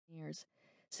Mars,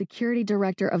 security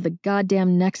director of the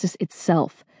goddamn Nexus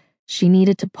itself. She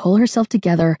needed to pull herself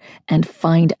together and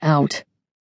find out.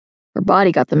 Her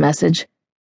body got the message.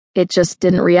 It just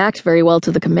didn't react very well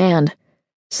to the command.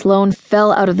 Sloane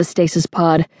fell out of the stasis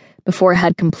pod before it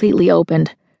had completely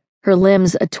opened, her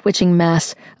limbs a twitching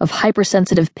mass of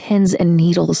hypersensitive pins and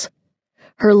needles.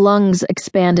 Her lungs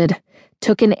expanded,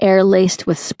 took in air laced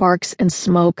with sparks and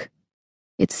smoke.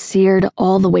 It seared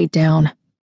all the way down.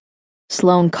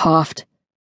 Sloane coughed.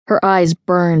 Her eyes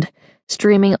burned,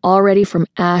 streaming already from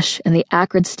ash and the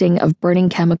acrid sting of burning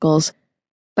chemicals.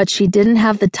 But she didn't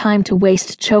have the time to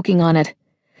waste choking on it.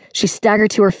 She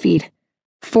staggered to her feet,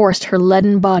 forced her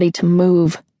leaden body to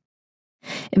move.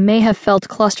 It may have felt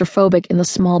claustrophobic in the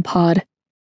small pod,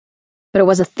 but it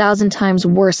was 1,000 times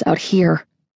worse out here.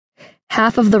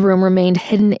 Half of the room remained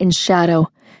hidden in shadow,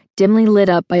 dimly lit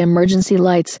up by emergency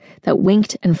lights that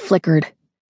winked and flickered.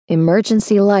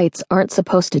 Emergency lights aren't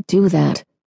supposed to do that.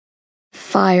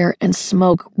 Fire and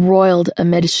smoke roiled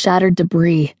amid shattered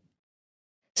debris.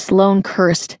 Sloane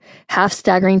cursed, half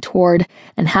staggering toward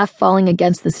and half falling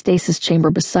against the stasis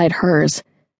chamber beside hers.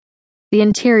 The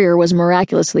interior was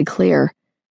miraculously clear,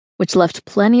 which left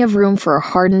plenty of room for a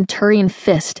hardened Turian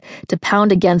fist to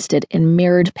pound against it in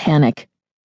mirrored panic.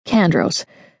 Kandros,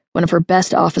 one of her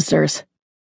best officers.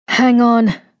 "Hang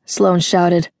on," Sloane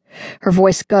shouted, her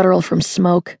voice guttural from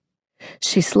smoke.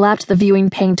 She slapped the viewing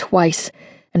pane twice,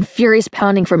 and furious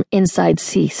pounding from inside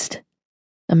ceased.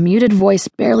 A muted voice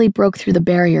barely broke through the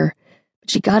barrier,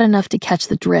 but she got enough to catch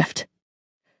the drift.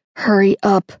 "Hurry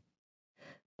up."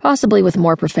 Possibly with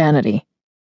more profanity.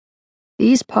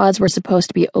 These pods were supposed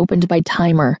to be opened by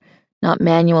timer, not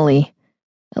manually.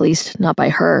 At least, not by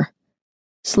her.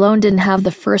 Sloane didn't have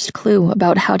the first clue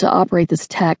about how to operate this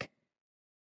tech.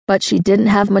 But she didn't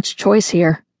have much choice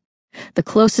here. The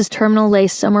closest terminal lay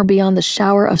somewhere beyond the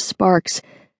shower of sparks,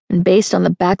 and based on the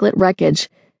backlit wreckage,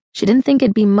 she didn't think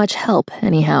it'd be much help,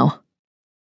 anyhow.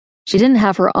 She didn't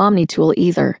have her Omni tool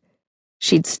either.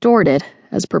 She'd stored it,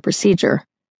 as per procedure.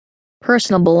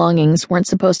 Personal belongings weren't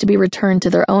supposed to be returned to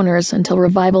their owners until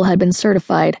revival had been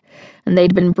certified, and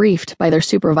they'd been briefed by their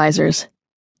supervisors.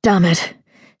 "Damn it,"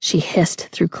 she hissed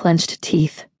through clenched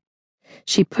teeth.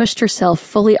 She pushed herself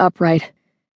fully upright,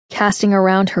 casting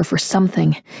around her for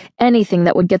something, anything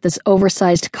that would get this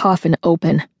oversized coffin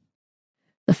open.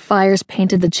 The fires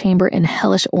painted the chamber in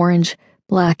hellish orange,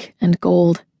 black, and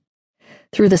gold.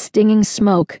 Through the stinging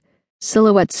smoke,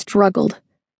 silhouettes struggled,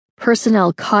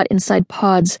 personnel caught inside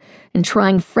pods and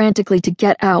trying frantically to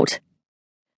get out.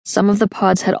 Some of the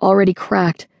pods had already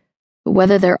cracked, but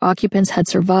whether their occupants had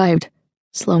survived,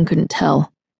 Sloane couldn't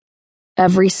tell.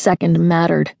 Every second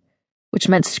mattered, which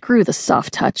meant screw the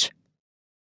soft touch.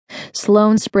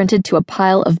 Sloane sprinted to a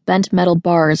pile of bent metal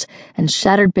bars and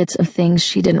shattered bits of things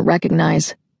she didn't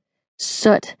recognize.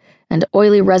 Soot and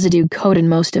oily residue coated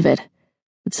most of it,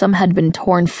 but some had been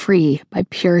torn free by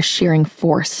pure shearing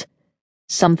force.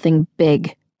 Something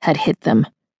big had hit them.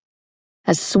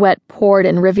 As sweat poured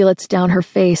in rivulets down her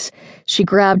face, she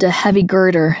grabbed a heavy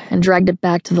girder and dragged it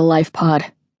back to the life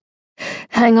pod.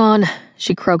 "Hang on,"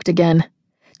 she croaked again,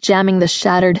 jamming the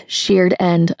shattered, sheared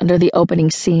end under the opening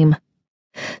seam.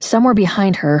 Somewhere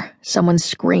behind her, someone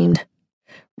screamed.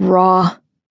 Raw,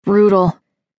 brutal.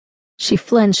 She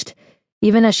flinched,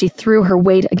 even as she threw her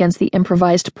weight against the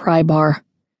improvised pry bar.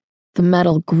 The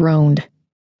metal groaned.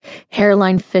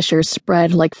 Hairline fissures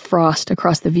spread like frost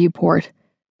across the viewport,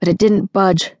 but it didn't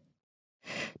budge.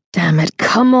 "Damn it,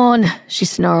 come on," she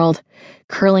snarled,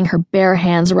 curling her bare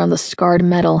hands around the scarred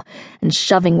metal and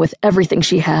shoving with everything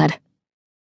she had.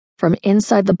 From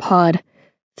inside the pod,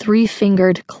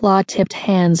 3-fingered, claw-tipped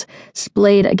hands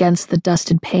splayed against the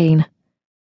dusted pane.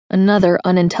 Another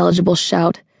unintelligible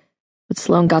shout, but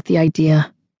Sloane got the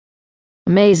idea.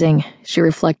 Amazing, she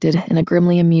reflected in a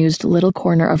grimly amused little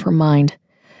corner of her mind,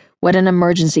 what an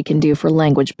emergency can do for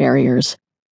language barriers.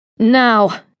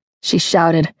 "Now!" she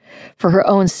shouted, for her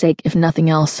own sake if nothing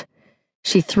else.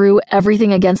 She threw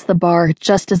everything against the bar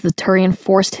just as the Turian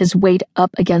forced his weight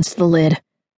up against the lid.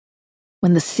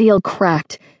 When the seal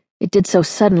cracked, it did so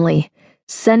suddenly,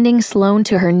 sending Sloane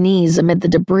to her knees amid the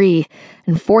debris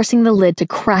and forcing the lid to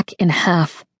crack in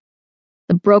half.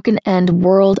 The broken end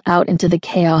whirled out into the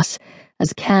chaos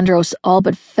as Kandros all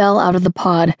but fell out of the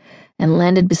pod and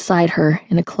landed beside her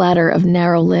in a clatter of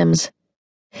narrow limbs.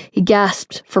 He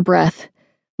gasped for breath,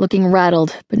 looking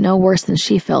rattled, but no worse than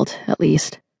she felt, at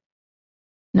least.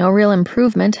 No real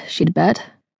improvement, she'd bet.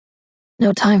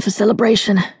 "No time for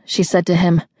celebration," she said to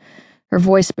him, her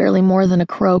voice barely more than a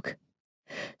croak.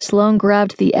 Sloane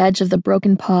grabbed the edge of the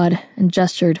broken pod and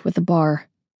gestured with the bar.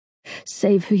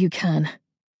 "Save who you can."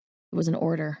 It was an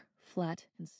order, flat and